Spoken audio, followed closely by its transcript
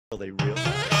they really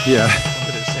Yeah. come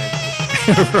to their senses.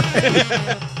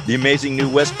 The amazing new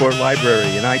Westport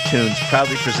Library in iTunes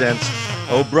proudly presents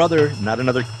Oh Brother, Not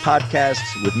Another Podcast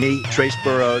with me, Trace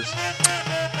Burroughs.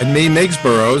 And me, Miggs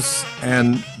Burroughs.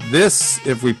 And this,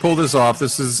 if we pull this off,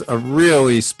 this is a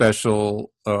really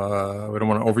special, I don't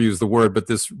want to overuse the word, but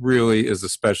this really is a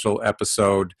special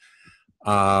episode.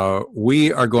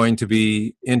 We are going to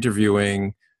be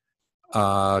interviewing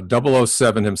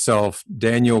 007 himself,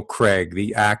 Daniel Craig,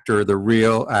 the actor, the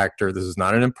real actor. This is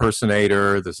not an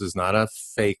impersonator. This is not a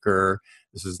faker.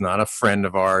 This is not a friend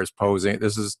of ours posing.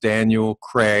 This is Daniel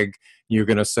Craig. You're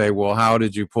going to say, well, how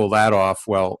did you pull that off?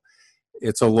 Well,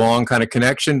 it's a long kind of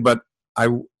connection, but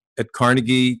at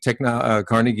Carnegie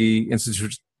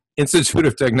Institute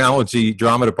of Technology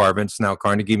Drama Department, it's now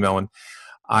Carnegie Mellon,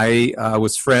 I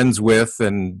was friends with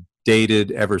and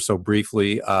dated ever so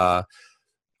briefly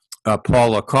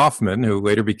Paula Kaufman, who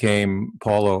later became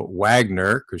Paula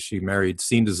Wagner because she married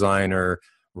scene designer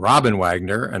Robin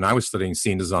Wagner, and I was studying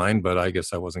scene design, but I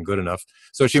guess I wasn't good enough.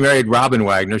 So she married Robin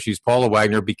Wagner. She's Paula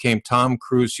Wagner, became Tom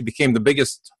Cruise. She became the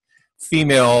biggest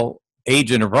female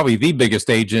agent, or probably the biggest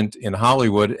agent in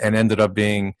Hollywood, and ended up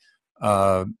being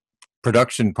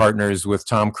production partners with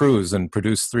Tom Cruise and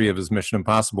produced 3 of his Mission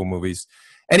Impossible movies.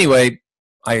 Anyway,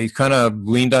 I kind of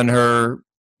leaned on her,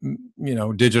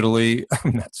 digitally.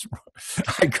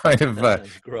 I kind of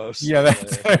That's gross. Yeah,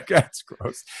 that's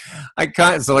gross. I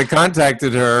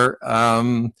contacted her,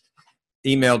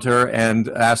 emailed her, and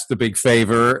asked a big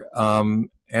favor. And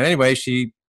anyway,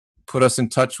 she put us in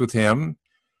touch with him,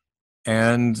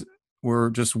 and we're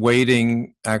just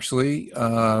waiting, actually,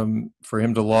 for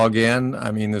him to log in. I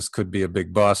mean, this could be a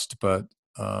big bust, but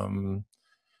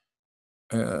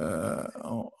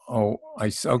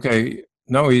okay.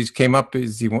 No, he came up.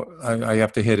 I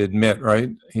have to hit admit,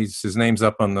 right? His name's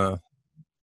up in the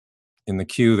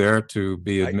queue there to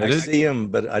be admitted. I see him,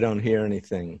 but I don't hear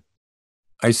anything.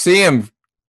 I see him.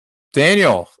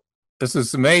 Daniel, this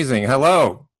is amazing.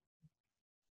 Hello.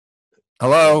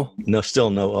 No, still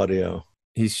no audio.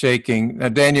 He's shaking. Now,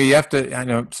 Daniel, you have to, I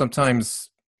know sometimes,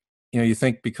 you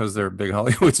think because they're big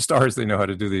Hollywood stars, they know how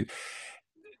to do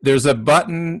there's a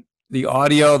button, the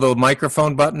audio, the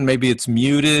microphone button, maybe it's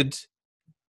muted.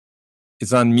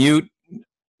 It's on mute.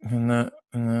 No,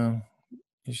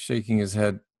 he's shaking his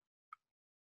head.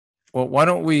 Well, why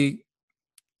don't we,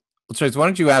 Trace, why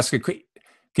don't you ask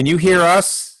can you hear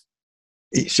us?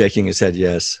 He's shaking his head,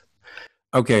 yes.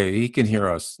 Okay, he can hear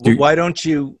us. Why don't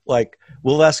you,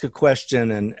 we'll ask a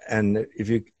question, and if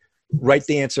you write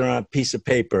the answer on a piece of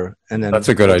paper, and then that's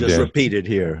a good idea. Just repeat it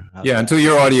here. Yeah, until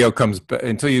your audio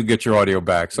until you get your audio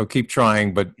back. So keep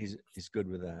trying, but he's good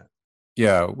with that.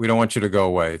 Yeah, we don't want you to go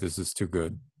away. This is too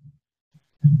good.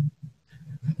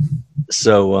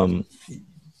 So,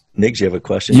 Miggs, you have a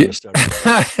question? Yeah.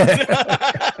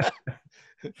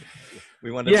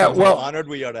 We want to tell how honored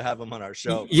we are to have him on our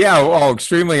show. Yeah,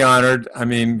 extremely honored. I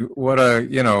mean, what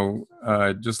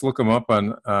just look him up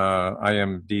on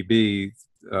IMDb,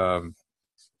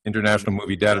 International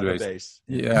Movie Database.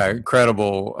 Yeah,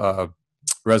 incredible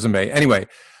resume. Anyway,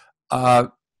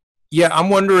 I'm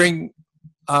wondering,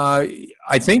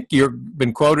 I think you've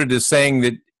been quoted as saying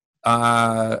that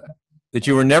that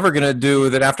you were never going to do,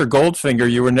 that after Goldfinger,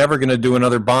 you were never going to do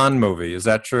another Bond movie. Is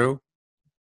that true?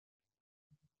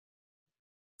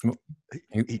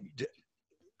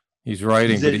 He's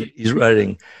writing. He's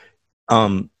writing.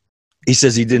 He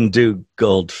says he didn't do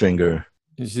Goldfinger.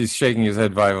 He's shaking his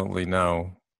head violently.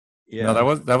 No. Yeah.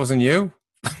 No, that wasn't you.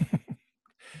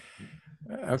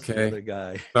 Okay. The other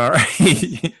guy. Sorry.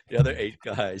 The other 8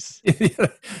 guys.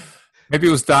 Maybe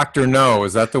it was Dr. No.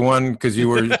 Is that the one? Because you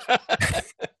were.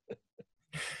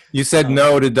 You said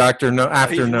no to Dr. No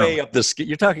after He's No. Way up the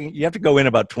you're talking. You have to go in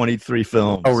about 23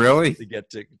 films. Oh, really? To get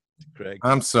to Craig.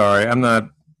 I'm sorry. I'm not.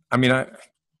 I mean,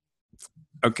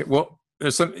 okay. Well,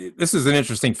 there's some. This is an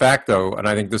interesting fact, though, and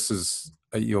I think this is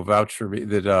you'll vouch for me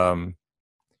that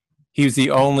he was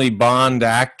the only Bond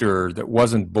actor that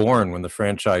wasn't born when the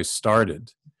franchise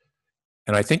started,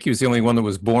 and I think he was the only one that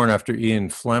was born after Ian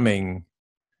Fleming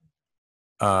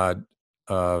died.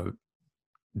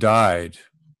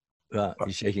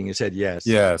 He's shaking his head. Yes.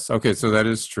 Yes. Okay. So that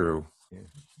is true. Yeah.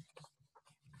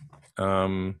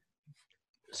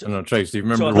 I don't know, Trace. Do you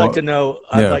remember? So I'd like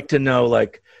to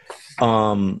know.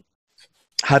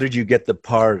 How did you get the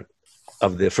part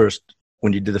of the first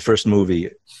when you did the first movie,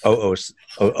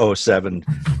 007?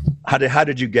 How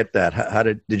did you get that?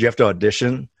 Did you have to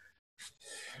audition?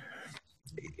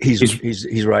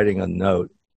 He's writing a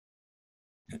note.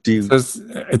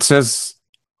 It says,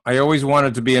 I always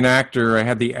wanted to be an actor. I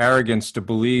had the arrogance to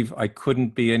believe I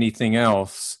couldn't be anything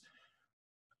else.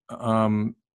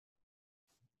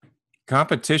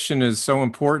 competition is so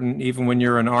important even when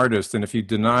you're an artist. And if you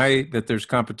deny that there's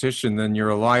competition, then you're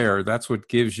a liar. That's what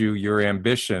gives you your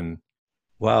ambition.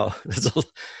 Wow.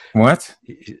 What?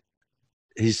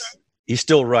 He's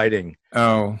still writing.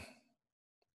 Oh.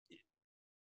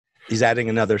 He's adding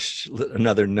another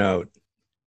note.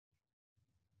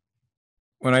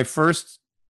 When I first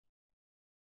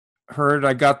heard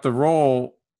I got the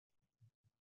role,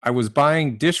 I was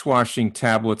buying dishwashing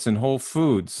tablets in Whole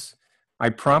Foods. I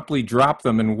promptly dropped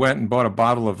them and went and bought a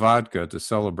bottle of vodka to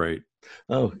celebrate.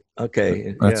 Oh,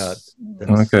 okay. That's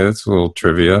a little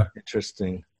trivia.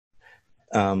 Interesting.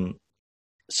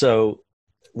 So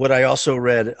what I also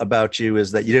read about you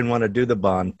is that you didn't want to do the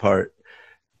Bond part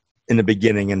in the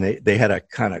beginning, and they had to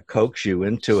kind of coax you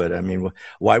into it. I mean,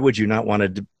 why would you not want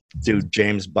to do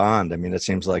James Bond? I mean, it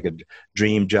seems like a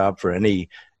dream job for any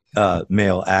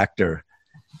male actor.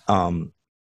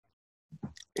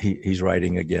 He's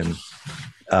writing again.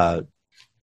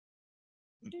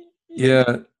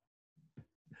 Yeah.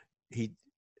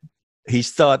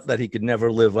 He's thought that he could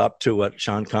never live up to what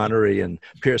Sean Connery and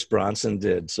Pierce Brosnan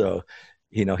did. So,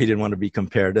 he didn't want to be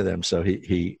compared to them. So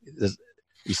he's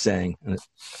saying,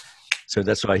 so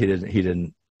that's why he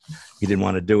didn't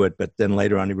want to do it. But then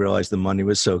later on, he realized the money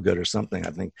was so good or something.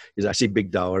 I think I see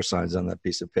big dollar signs on that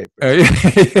piece of paper.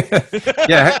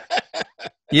 Yeah.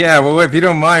 Yeah. Well, if you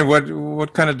don't mind,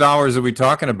 what kind of dollars are we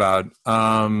talking about?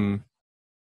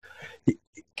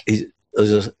 He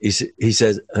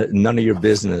says, none of your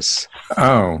business.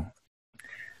 Oh.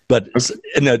 But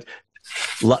in the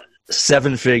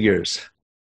 7 figures.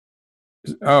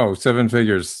 Oh, 7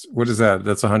 figures. What is that?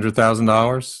 That's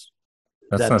 $100,000?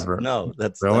 That's really?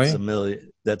 That's $1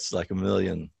 million. That's like $1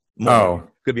 million. More. Oh.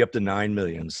 Could be up to 9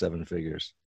 million, 7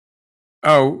 figures.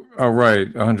 Oh,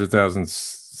 right. 100,000,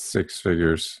 6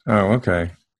 figures. Oh,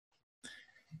 okay.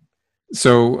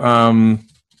 So,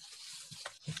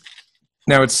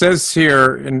 now it says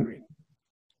here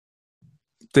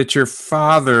that your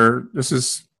father, this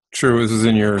is true, this is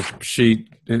in your sheet,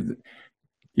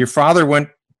 your father went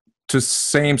to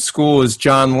same school as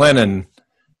John Lennon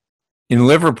in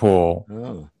Liverpool.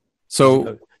 Oh.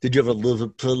 So did you have a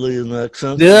Liverpoolian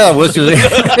accent? Yeah, what's your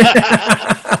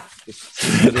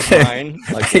mine,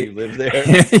 like you live there.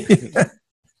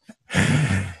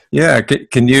 Yeah,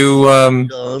 can you? John,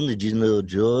 did you know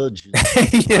George?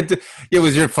 Yeah,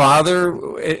 was your father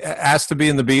asked to be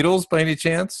in the Beatles by any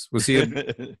chance? Was he?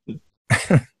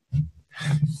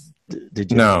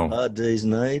 Did you know Hard Day's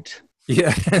Night?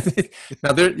 Yeah.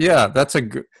 Now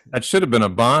that should have been a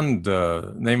Bond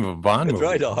name of a Bond movie.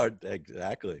 That's right.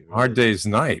 Exactly. Really. Hard Day's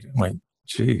Night. I'm like,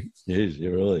 geez,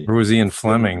 you're really. Where was Ian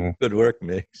Fleming? Good work,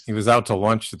 Miggs. He was out to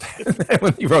lunch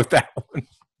when he wrote that one.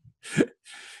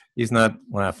 He's not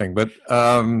laughing, but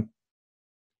so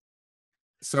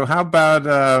how about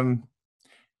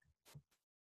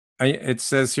it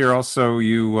says here also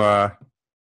you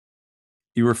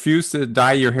refused to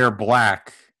dye your hair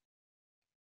black.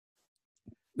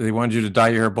 They wanted you to dye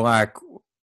your hair black,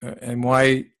 and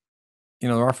why?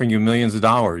 They're offering you millions of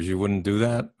dollars. You wouldn't do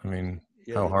that? I mean,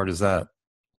 how hard is that?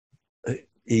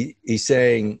 He's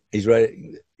saying, he's right.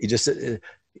 He just said,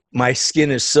 my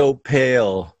skin is so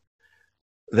pale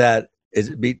that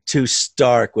it'd be too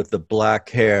stark with the black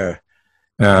hair.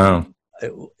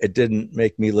 It didn't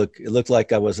make me look. It looked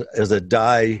like it was a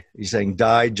dye. He's saying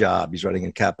dye job. He's writing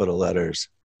in capital letters.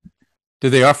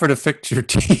 Did they offer to fix your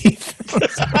teeth?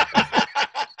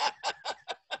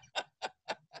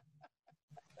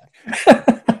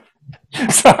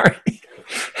 Sorry.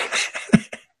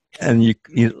 And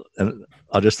and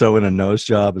I'll just throw in a nose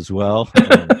job as well.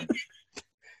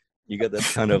 You get that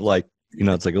kind of like,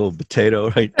 it's like a little potato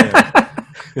right there.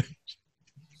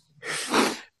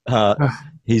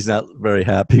 He's not very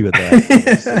happy with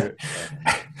that.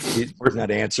 He's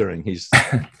not answering. He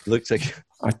looks like,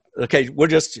 okay, we're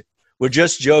just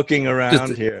joking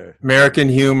around here. American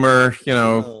humor,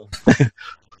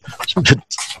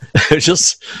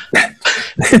 Just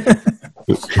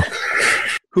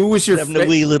who was your having a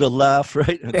wee little laugh,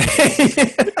 right?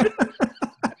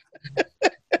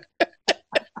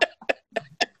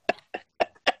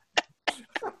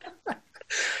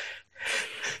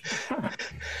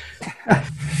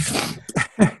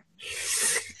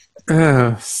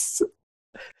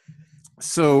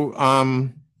 So,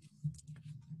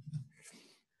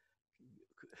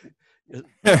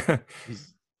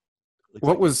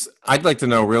 what was, I'd like to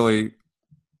know really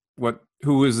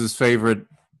who was his favorite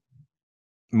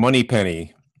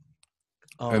Moneypenny?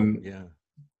 And,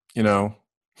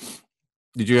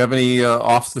 did you have any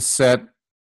off the set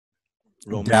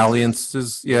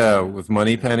dalliances? Yeah, with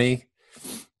Moneypenny?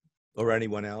 Or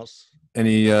anyone else?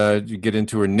 Did you get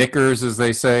into her knickers, as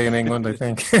they say in England, I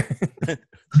think?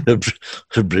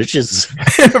 Her britches.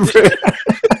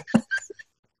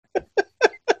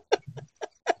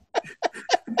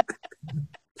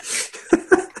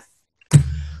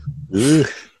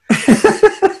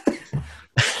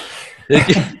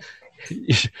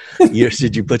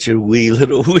 Did you put your wee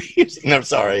little wee? No, I'm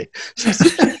sorry.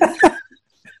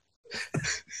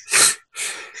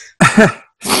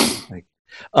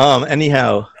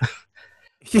 Anyhow.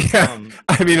 Yeah,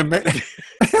 I mean,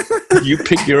 you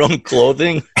pick your own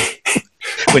clothing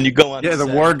when you go on. Yeah, the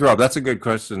wardrobe. That's a good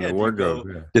question. Yeah, the wardrobe.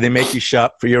 Do they make you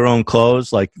shop for your own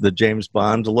clothes, like the James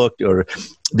Bond look, or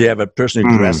do you have a person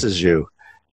who dresses you?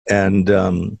 And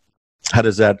how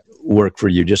does that work for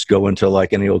you? Just go into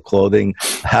like any old clothing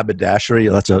haberdashery?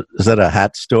 Is that a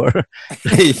hat store?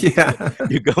 Yeah,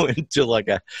 you go into like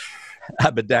a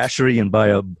haberdashery and buy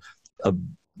a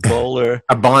bowler,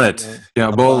 a bonnet,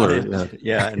 a bowler, bonnet.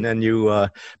 Yeah, and then you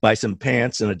buy some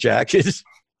pants and a jacket,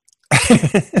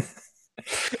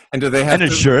 and do they have a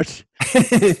shirt?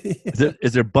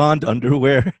 Is there Bond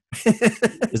underwear?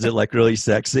 Is it like really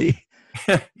sexy?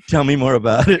 Tell me more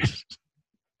about it,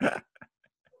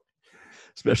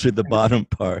 especially the bottom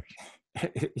part.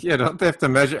 Yeah, don't they have to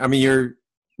measure? I mean,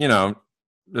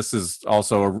 this is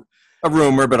also a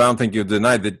rumor, but I don't think you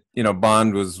denied that.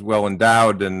 Bond was well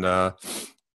endowed and.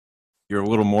 You're a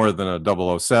little more than a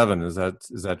 007. Is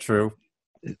that true?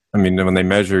 I mean, when they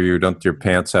measure you, don't your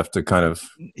pants have to kind of?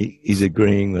 He's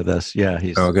agreeing with us. Yeah,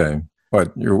 he's okay.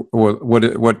 What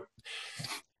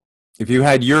if you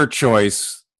had your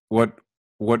choice? What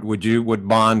Bond would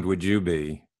you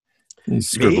be? He's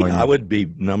scribbling. Me? I would be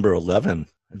number 11.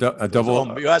 A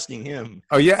double. You're asking him.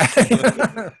 Oh yeah.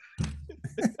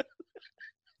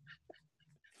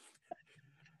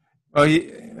 Oh,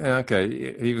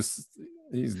 okay.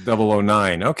 He's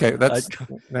 009. Okay, that's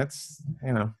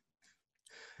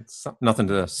it's nothing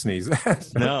to sneeze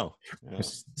at. No.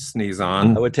 Just sneeze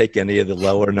on. I would take any of the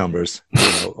lower numbers,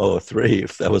 03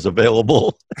 if that was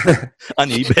available on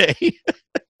eBay.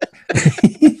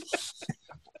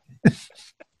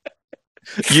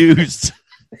 Used.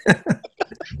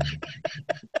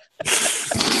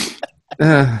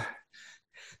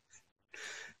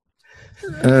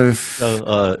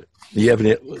 Do you have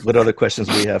any? What other questions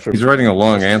do we have for? He's writing a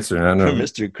long answer. I know,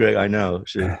 Mr. Craig. I know.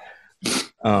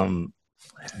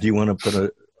 Do you want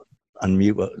to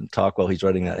unmute and talk while he's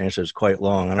writing that answer? It's quite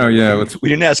long. We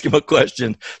didn't ask him a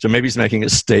question, so maybe he's making a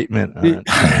statement.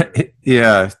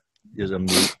 Yeah. There's a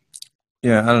mute.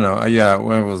 Yeah, I don't know. Yeah,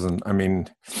 well, I wasn't. I mean,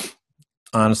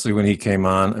 honestly, when he came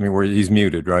on, I mean, he's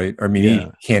muted, right? I mean, he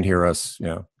can't hear us.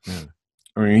 Yeah.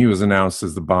 I mean, he was announced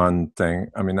as the Bond thing.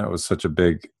 I mean, that was such a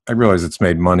big. I realize it's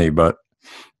made money, but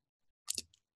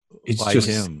it's just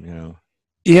him,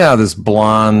 Yeah, this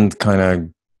blonde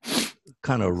kind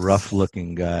of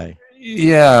rough-looking guy.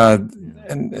 Yeah,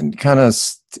 and kind of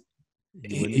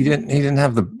he didn't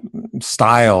have the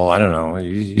style. I don't know.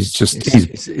 He's just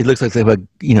he looks like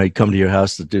he'd come to your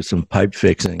house to do some pipe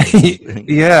fixing.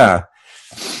 Yeah.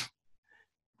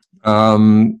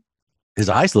 His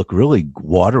eyes look really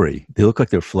watery. They look like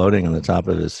they're floating on the top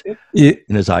of in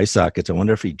his eye sockets. I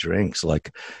wonder if he drinks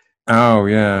like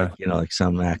like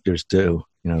some actors do.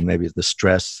 Maybe the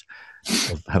stress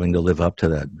of having to live up to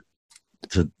that,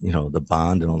 to the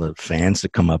Bond and all the fans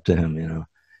that come up to him.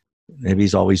 Maybe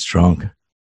he's always drunk.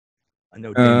 I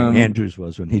know Dana Andrews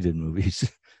was when he did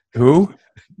movies. Who?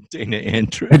 Dana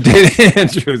Andrews. Dana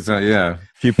Andrews. Yeah. A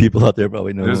few people out there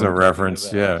probably know. There's a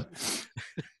reference. Yeah.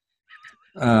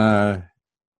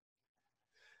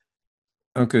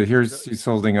 Okay, he's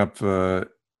holding up.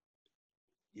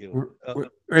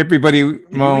 Everybody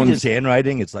moans. His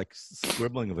handwriting, it's like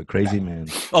scribbling of a crazy man.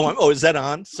 Is that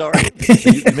on? Sorry.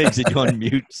 Miggs, did you on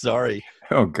mute? Sorry.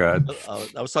 Oh, God.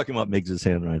 I was talking about Miggs's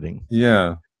handwriting.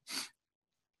 Yeah.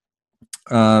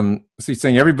 So he's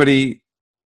saying everybody,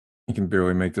 you can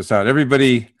barely make this out.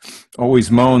 Everybody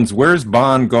always moans, where's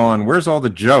Bond gone? Where's all the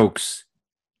jokes?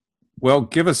 Well,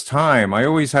 give us time. I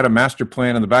always had a master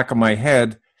plan in the back of my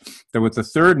head that with the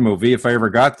third movie, if I ever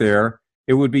got there,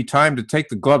 it would be time to take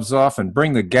the gloves off and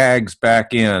bring the gags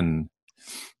back in.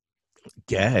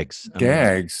 Gags?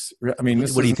 Gags. I mean,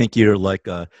 what do you think you're like?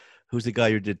 Who's the guy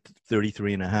who did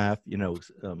 33 and a half?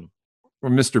 Or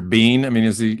Mr. Bean? I mean,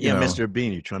 is he? Yeah, Mr.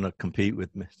 Bean. You're trying to compete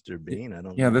with Mr. Bean? I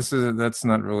don't know. Yeah, that's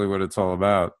not really what it's all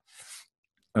about.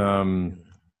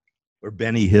 Or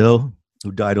Benny Hill,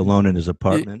 who died alone in his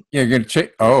apartment. Yeah, you're gonna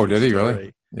check. Oh, did he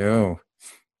really? Yeah.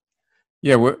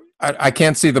 Yeah, I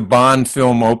can't see the Bond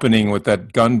film opening with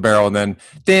that gun barrel and then.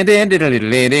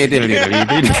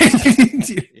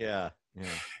 Yeah.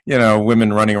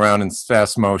 women running around in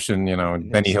fast motion,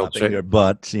 and Benny Hill slapping their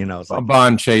butts, it's like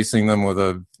Bond chasing them with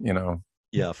a,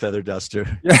 feather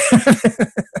duster. Yeah.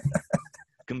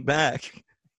 Come back.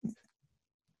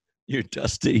 You're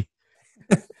dusty.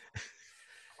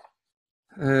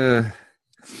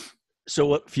 So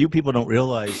what few people don't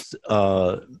realize,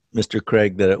 Mr.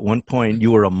 Craig, that at one point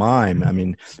you were a mime. I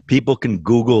mean, people can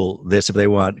Google this if they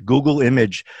want. Google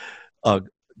image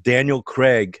Daniel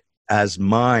Craig as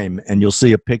mime, and you'll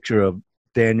see a picture of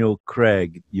Daniel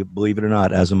Craig, you believe it or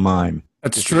not, as a mime.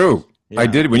 That's true. Yeah. I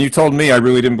did. When you told me, I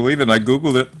really didn't believe it, and I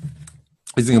Googled it.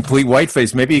 He's a complete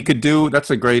whiteface. Maybe he could do,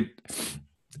 that's a great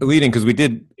leading, because we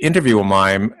did interview a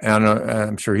mime, and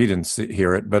I'm sure he didn't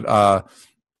hear it, but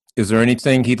is there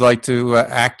anything he'd like to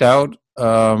act out?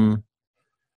 As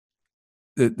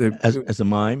a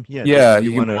mime? Yeah. Yeah.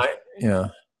 You want to yeah.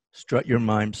 strut your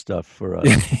mime stuff for us.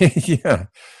 Yeah.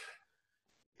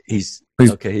 He's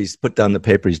okay. He's put down the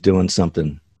paper. He's doing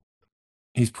something.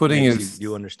 He's putting his.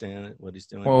 You understand what he's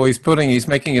doing? Well, he's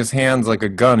making his hands like a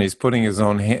gun. He's putting his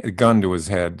own gun to his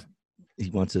head. He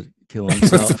wants to kill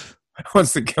himself.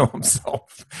 Wants to kill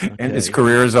himself, okay. And his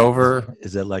career is over.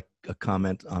 Is that like a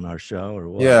comment on our show, or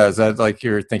what? Yeah, is that like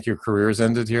your career is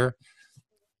ended here?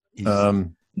 Now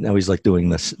he's like doing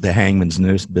the hangman's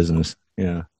noose business.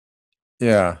 Yeah.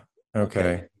 Yeah.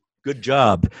 Okay. Good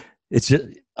job. It's just,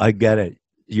 I get it.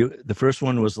 The first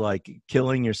one was like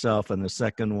killing yourself, and the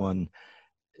second one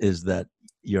is that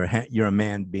you're a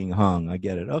man being hung. I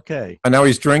get it. Okay. And now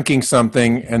he's drinking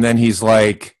something, and then he's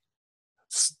like,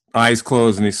 eyes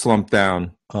closed, and he's slumped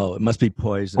down. Oh, it must be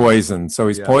poison. Poison. So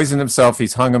he's poisoned himself.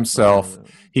 He's hung himself.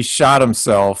 He shot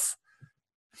himself.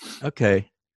 Okay.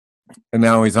 And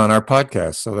now he's on our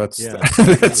podcast. So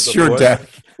that's sure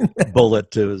death.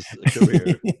 Bullet to his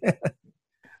career. Yeah.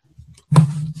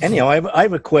 Anyhow, I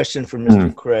have a question for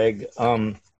Mr. Craig.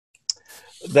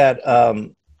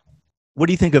 What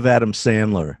do you think of Adam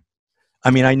Sandler?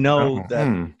 I mean, I know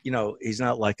that he's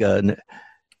not like I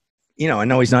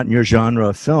know he's not in your genre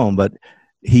of film, but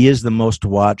he is the most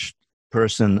watched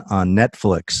person on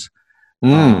Netflix.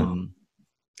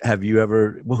 Have you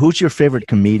ever? Well, who's your favorite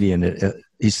comedian?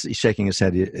 He's shaking his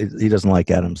head. He doesn't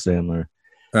like Adam Sandler.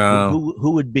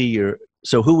 Who would be your?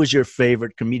 So, who was your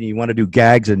favorite comedian? You want to do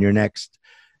gags in your next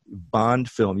Bond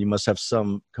film? You must have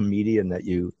some comedian that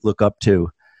you look up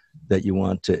to, that you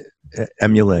want to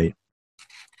emulate.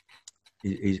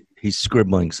 He's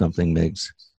scribbling something,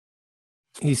 Miggs.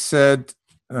 He said,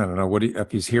 I don't know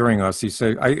if he's hearing us. He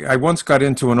said, I once got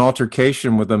into an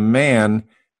altercation with a man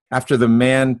after the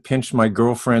man pinched my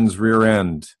girlfriend's rear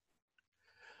end.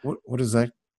 What is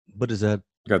that? What does that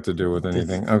got to do with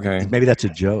anything? Okay. Maybe that's a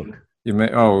joke. You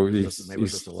may. Oh, he's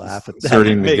supposed to laugh at that.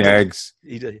 Inserting the gags.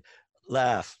 He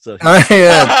laugh. So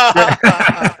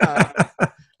yeah.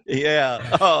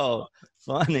 Yeah. Oh,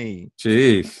 funny.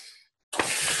 Gee.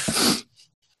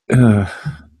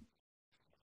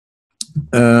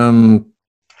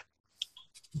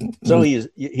 So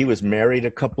he was married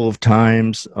a couple of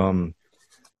times. Now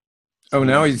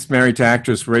he's married to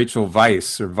actress Rachel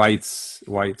Weisz or Weitz.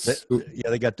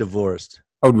 Yeah, they got divorced.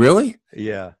 Oh, really?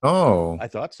 Yeah. Oh, I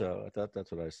thought so. I thought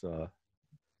that's what I saw.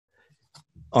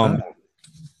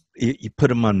 You put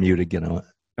him on mute again.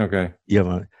 Okay.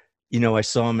 I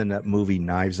saw him in that movie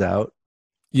Knives Out.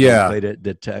 Yeah. He played a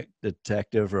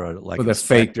detective or with a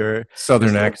fake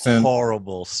Southern accent.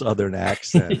 Horrible Southern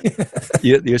accent.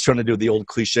 He was trying to do the old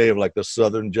cliche of like the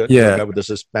Southern guy with the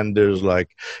suspenders, like,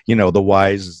 the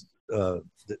wise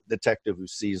detective who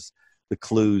sees the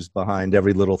clues behind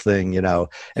every little thing,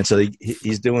 and so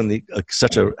he's doing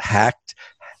such a hacked,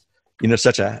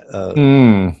 such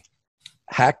a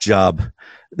hack job.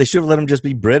 They should have let him just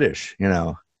be British,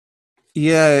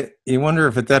 Yeah, you wonder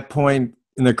if at that point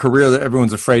in their career that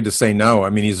everyone's afraid to say no. I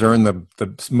mean, he's earned the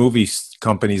movie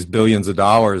companies billions of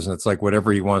dollars, and it's like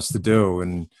whatever he wants to do,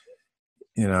 and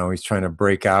he's trying to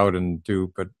break out and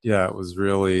do. But yeah, it was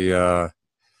really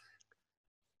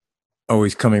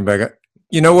always coming back.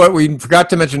 You know what? We forgot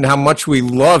to mention how much we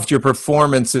loved your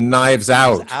performance in Knives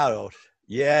Out.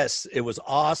 Yes, it was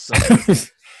awesome.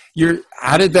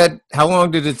 How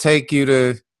long did it take you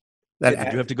to?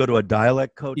 Did you have to go to a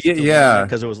dialect coach? Yeah,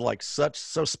 because it was like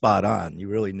so spot on. You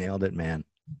really nailed it, man.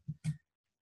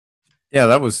 Yeah,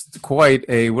 that was quite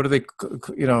a. What do they?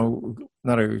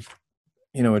 Not a.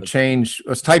 A change. It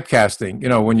was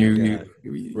typecasting. When you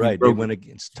right. They went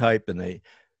against type, and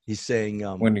he's saying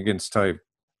went against type.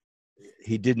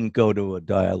 He didn't go to a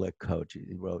dialect coach.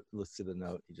 He listed a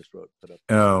note. He just put up.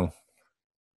 Oh.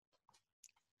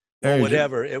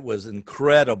 Whatever. It was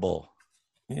incredible.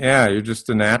 Yeah, you're just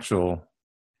a natural.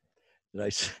 I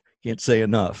can't say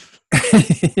enough.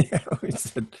 Yeah, we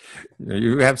said,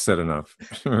 you have said enough.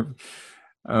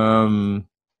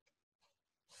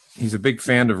 He's a big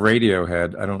fan of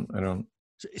Radiohead. I don't.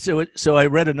 So I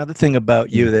read another thing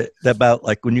about you that about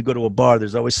like when you go to a bar,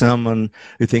 there's always someone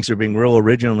who thinks they're being real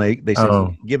original. They say,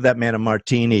 Oh, give that man a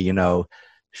martini,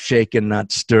 shaken,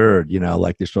 not stirred,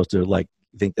 like they're supposed to like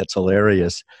think that's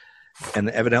hilarious. And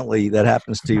evidently that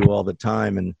happens to you all the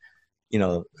time. And,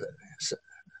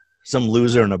 some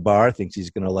loser in a bar thinks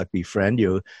he's going to like befriend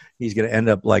you. He's going to end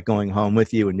up like going home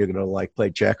with you and you're going to like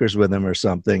play checkers with him or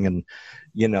something. And,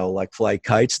 like fly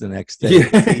kites the next day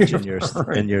at the beach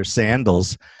in your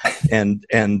sandals. And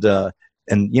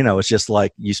it's just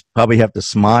like, you probably have to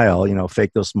smile, fake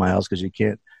those smiles. Cause you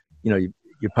can't, you're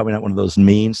probably not one of those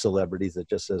mean celebrities that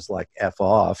just says like F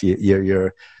off.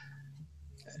 You're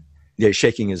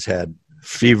shaking his head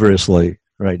feverishly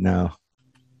right now.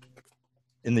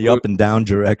 In the up and down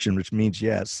direction, which means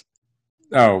yes.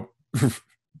 Oh, I'm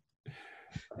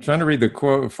trying to read the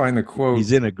quote, find the quote.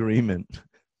 He's in agreement.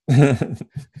 Did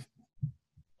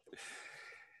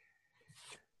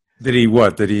he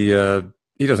what? Did he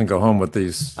doesn't go home with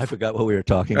these. I forgot what we were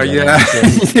talking about. Yeah.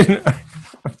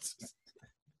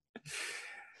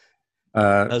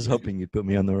 I was hoping you'd put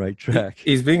me on the right track.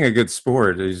 He's being a good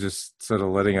sport. He's just sort of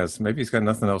letting us, maybe he's got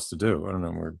nothing else to do. I don't know.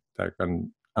 We're back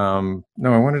on.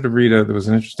 No, I wanted to read there was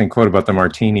an interesting quote about the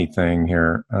martini thing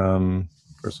here. Of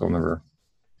course, I'll never.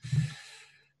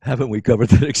 Haven't we covered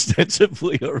that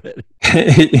extensively already?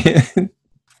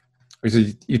 He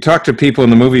said, you talk to people in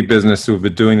the movie business who have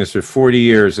been doing this for 40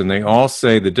 years, and they all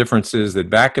say the difference is that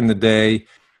back in the day,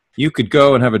 you could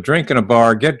go and have a drink in a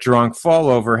bar, get drunk, fall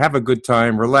over, have a good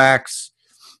time, relax,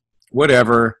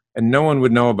 whatever, and no one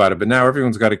would know about it. But now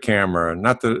everyone's got a camera.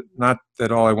 Not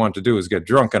that all I want to do is get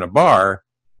drunk in a bar,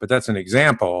 but that's an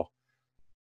example.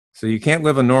 So you can't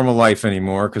live a normal life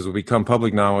anymore because it'll become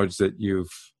public knowledge that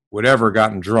you've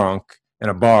gotten drunk in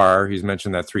a bar. He's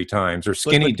mentioned that 3 times, or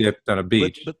skinny dipped on a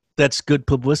beach. But that's good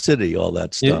publicity, all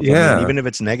that stuff. Yeah. I mean, even if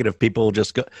it's negative, people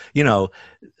just go,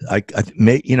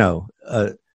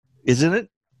 isn't it?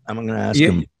 I'm going to ask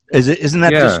him. Isn't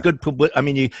that just good publicity? I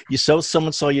mean,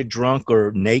 someone saw you drunk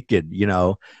or naked,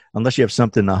 unless you have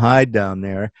something to hide down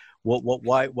there.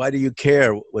 Why do you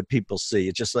care what people see?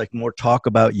 It's just like more talk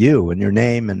about you and your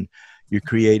name, and you're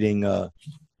creating a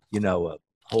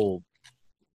whole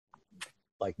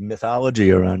like mythology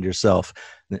around yourself.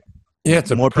 Yeah, it's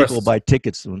more people buy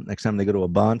tickets next time they go to a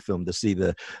Bond film to see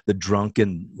the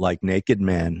drunken like naked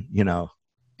man. Yeah,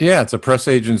 it's a press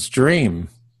agent's dream.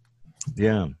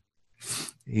 Yeah,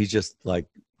 he's just like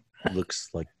looks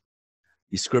like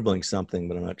he's scribbling something,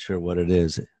 but I'm not sure what it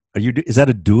is. Is that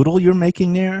a doodle you're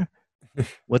making there?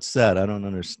 What's that? I don't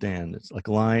understand. It's like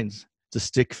lines. It's a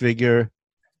stick figure.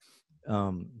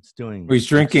 It's doing. He's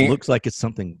drinking. It looks like it's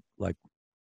something like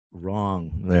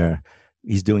wrong there.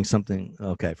 He's doing something.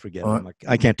 Okay, forget it.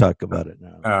 I can't talk about it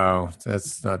now. Oh,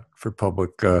 that's not for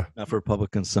public. Not for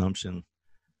public consumption.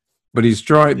 But he's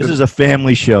drawing. This is a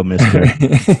family show, mister.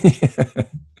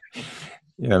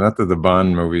 Yeah, not that the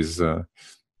Bond movies.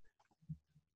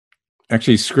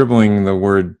 Actually, scribbling the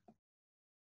word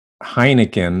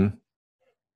Heineken.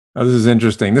 Oh, this is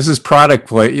interesting. This is product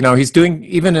play. He's doing,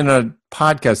 even in a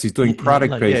podcast, he's doing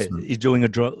product placement. He's doing a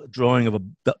drawing of a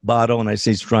bottle, and I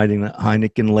see he's writing the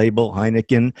Heineken label,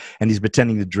 Heineken, and he's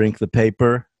pretending to drink the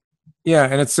paper. Yeah,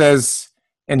 and it says,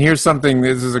 and here's something,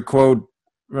 this is a quote,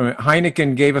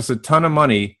 Heineken gave us a ton of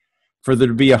money for there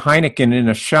to be a Heineken in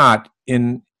a shot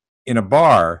in a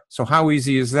bar. So how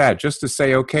easy is that? Just to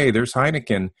say, okay, there's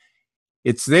Heineken.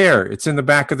 It's there. It's in the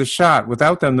back of the shot.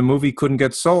 Without them, the movie couldn't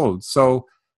get sold. So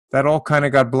that all kind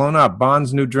of got blown up.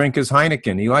 Bond's new drink is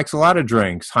Heineken. He likes a lot of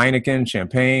drinks. Heineken,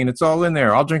 champagne, it's all in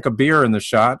there. I'll drink a beer in the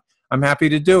shot. I'm happy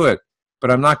to do it.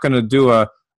 But I'm not going to do a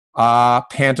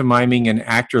pantomiming an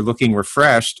actor looking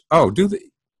refreshed.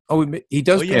 He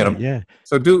does pantomime. Yeah.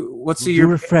 So let's see do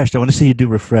refreshed. I want to see you do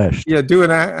refreshed. Yeah, do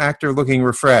an actor looking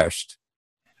refreshed.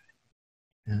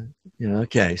 Yeah,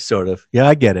 okay, sort of. Yeah,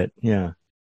 I get it. Yeah.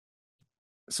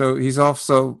 So he's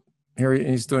also here.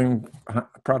 He's doing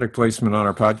product placement on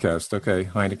our podcast. Okay,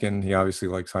 Heineken. He obviously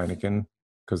likes Heineken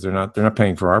because they're not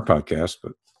paying for our podcast.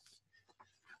 But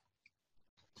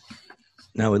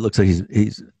now it looks like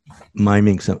he's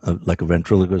miming some like a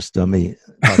ventriloquist dummy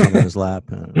talking on his lap.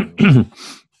 I don't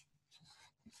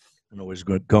know where he's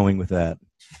going with that.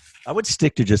 I would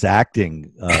stick to just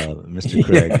acting, Mr.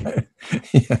 Craig.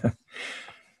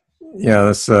 Yeah,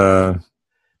 that's the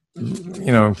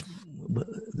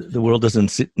world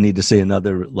doesn't need to see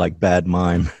another like bad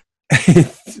mime.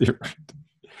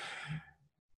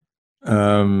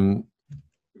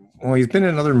 Well, he's been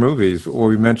in other movies. Well,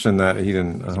 we mentioned that he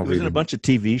didn't. He was in a bunch of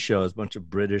TV shows, a bunch of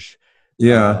British.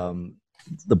 Yeah.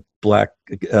 The black.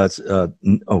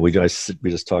 We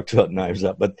just talked about Knives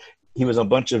Up, but he was on a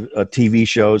bunch of TV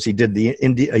shows. He did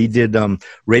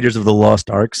Raiders of the Lost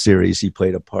Ark series. He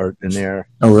played a part in there.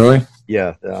 Oh, really?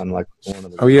 Yeah, on like one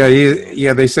of the. Oh,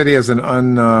 yeah. They said he has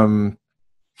an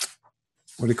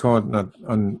what do you call it?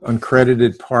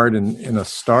 Uncredited part in a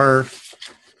star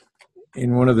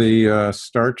in one of the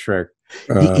Star Trek.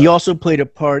 He also played a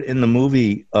part in the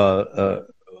movie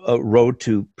Road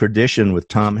to Perdition with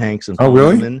Tom Hanks and Paul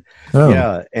Newman. Oh.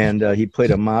 Yeah, and he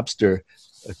played a mobster,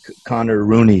 Connor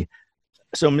Rooney.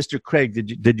 So, Mr. Craig,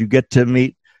 did you get to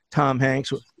meet Tom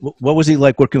Hanks? What was he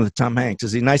like working with Tom Hanks?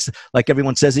 Is he nice, like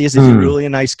everyone says he is? Is he really a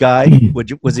nice guy?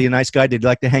 Was he a nice guy? Did you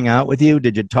like to hang out with you?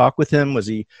 Did you talk with him? Was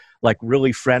he like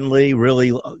really friendly,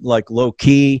 really like low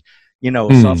key,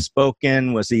 soft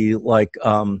spoken? Was he like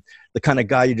the kind of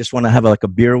guy you just want to have like a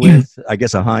beer with? I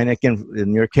guess a Heineken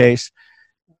in your case.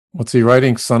 What's he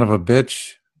writing? Son of a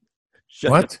bitch.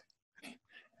 What?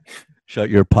 Shut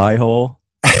your pie hole.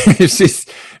 He's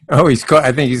called.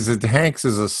 I think he said Hanks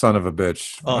is a son of a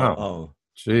bitch. Oh,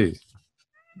 geez.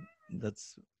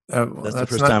 That's the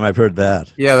first time I've heard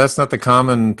that. Yeah, that's not the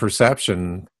common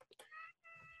perception.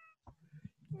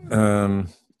 He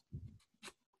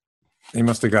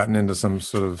must have gotten into some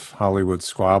sort of Hollywood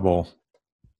squabble.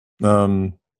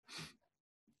 Well,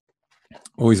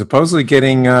 he's supposedly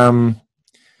getting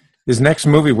his next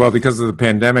movie. Well, because of the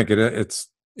pandemic, it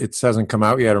hasn't come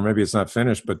out yet, or maybe it's not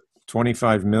finished. But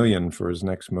 $25 million for his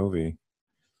next movie.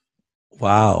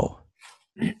 Wow.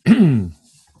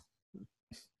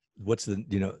 What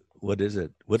is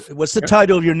it? What's the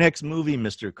title of your next movie,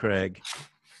 Mr. Craig?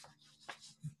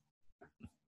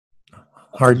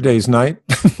 Hard Day's Night.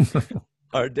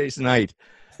 Hard Day's Night.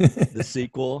 The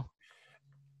sequel.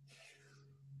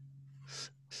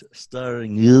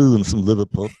 Starring you and some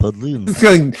Liverpool Pudloons.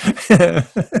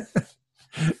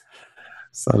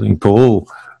 Starring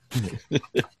Paul.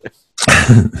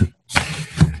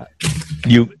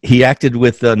 He acted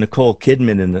with Nicole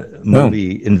Kidman in the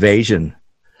movie Invasion.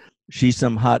 She's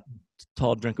some hot,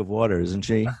 tall drink of water, isn't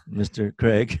she, Mr.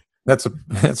 Craig? That's a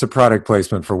product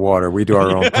placement for water. We do our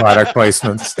own product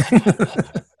placements.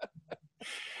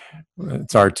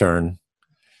 It's our turn.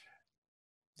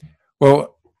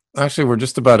 Well, actually, we're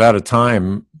just about out of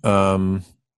time. So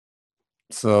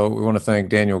we want to thank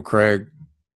Daniel Craig. Do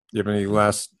you have any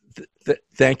last?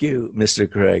 Thank you,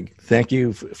 Mr. Craig. Thank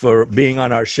you for being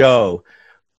on our show.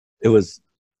 It was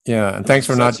and thanks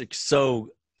for not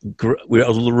we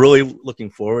were really looking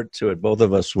forward to it. Both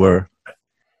of us were.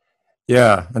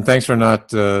 Yeah, and thanks for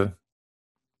not writing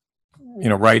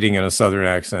in a Southern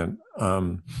accent.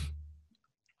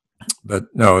 But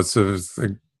no, it's a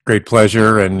great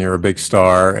pleasure, and you're a big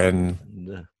star, and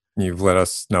you've let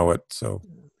us know it. So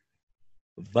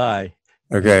bye.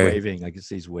 Okay. He's waving. I can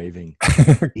see he's waving.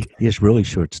 He has really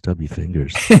short, stubby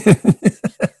fingers.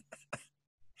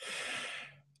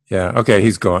 Yeah. Okay.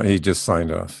 He's gone. He just signed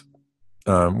off.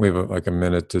 We have like a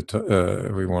minute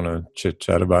to. We want to chit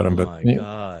chat about him, but my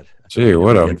God, gee,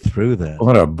 get through that.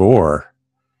 What a bore.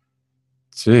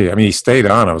 Gee, I mean, he stayed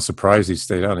on. I was surprised he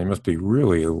stayed on. He must be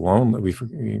really lonely. He's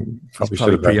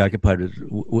probably preoccupied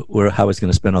with how he's going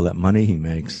to spend all that money he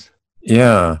makes.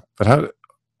 Yeah, but how?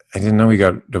 I didn't know he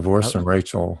got divorced from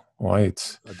Rachel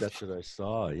Weisz. That's what I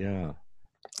saw. Yeah,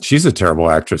 she's a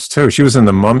terrible actress too. She was in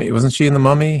The Mummy, wasn't she? In The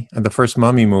Mummy, the first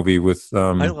Mummy movie with.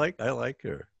 I like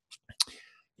her.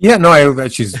 Yeah, no,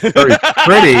 she's very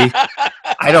pretty.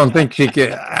 I don't think she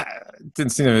could.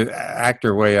 Didn't seem to act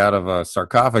her way out of a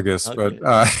sarcophagus, okay.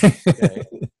 But okay.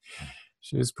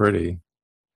 She was pretty.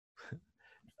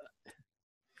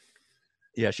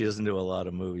 Yeah, she doesn't do a lot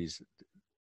of movies.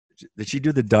 Did she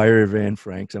do The Diary of Anne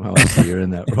Frank? Somehow I see her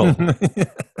in that role.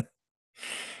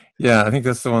 Yeah, I think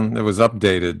that's the one that was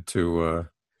updated to.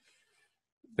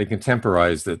 They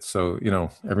contemporized it, so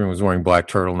everyone was wearing black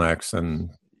turtlenecks,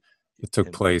 and it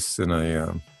took place in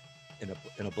a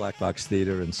black box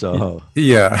theater in Soho.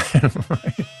 Yeah.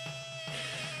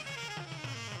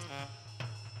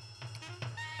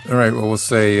 All right. Well, we'll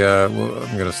say I'm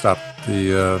going to stop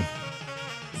the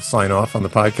sign off on the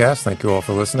podcast. Thank you all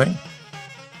for listening.